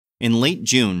In late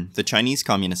June, the Chinese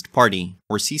Communist Party,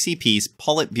 or CCP's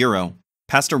Politburo,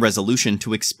 passed a resolution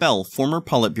to expel former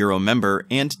Politburo member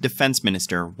and Defense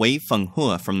Minister Wei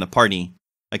Fenghe from the party,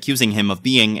 accusing him of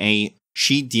being a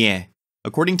Xi Die.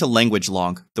 According to language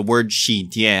log, the word Xi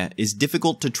Die is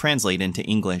difficult to translate into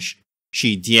English.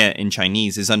 Xi Die in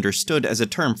Chinese is understood as a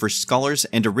term for scholars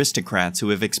and aristocrats who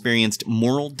have experienced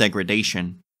moral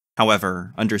degradation.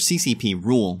 However, under CCP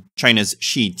rule, China's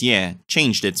Xi Die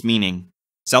changed its meaning.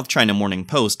 South China Morning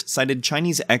Post cited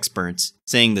Chinese experts,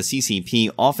 saying the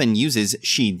CCP often uses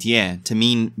Xi Die to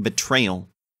mean betrayal.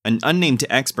 An unnamed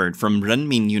expert from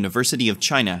Renmin University of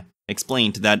China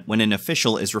explained that when an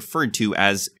official is referred to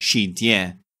as Xi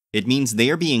Die, it means they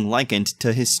are being likened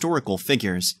to historical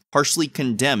figures harshly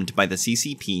condemned by the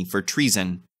CCP for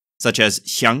treason, such as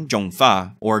Xiang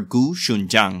Zhongfa or Gu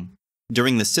Shunjiang.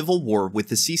 During the civil war with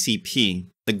the CCP,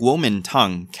 the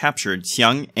Kuomintang captured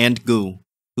Xiang and Gu,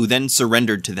 who then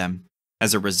surrendered to them.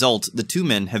 As a result, the two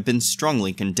men have been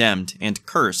strongly condemned and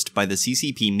cursed by the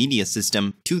CCP media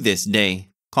system to this day.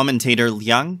 Commentator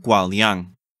Liang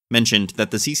Guoliang mentioned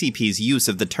that the CCP's use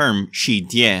of the term Xi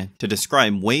Die to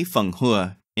describe Wei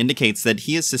Fenghe indicates that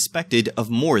he is suspected of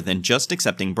more than just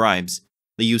accepting bribes.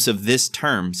 The use of this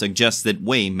term suggests that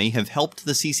Wei may have helped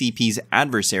the CCP's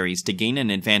adversaries to gain an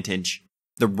advantage.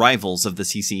 The rivals of the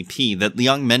CCP that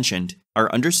Liang mentioned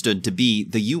are understood to be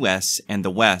the US and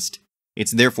the West.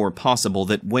 It's therefore possible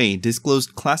that Wei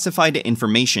disclosed classified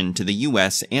information to the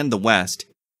US and the West,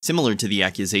 similar to the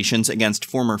accusations against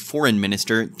former Foreign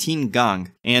Minister Tin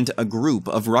Gang and a group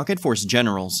of Rocket Force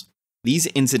generals. These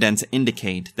incidents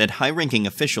indicate that high-ranking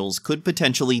officials could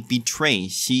potentially betray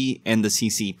Xi and the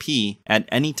CCP at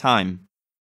any time.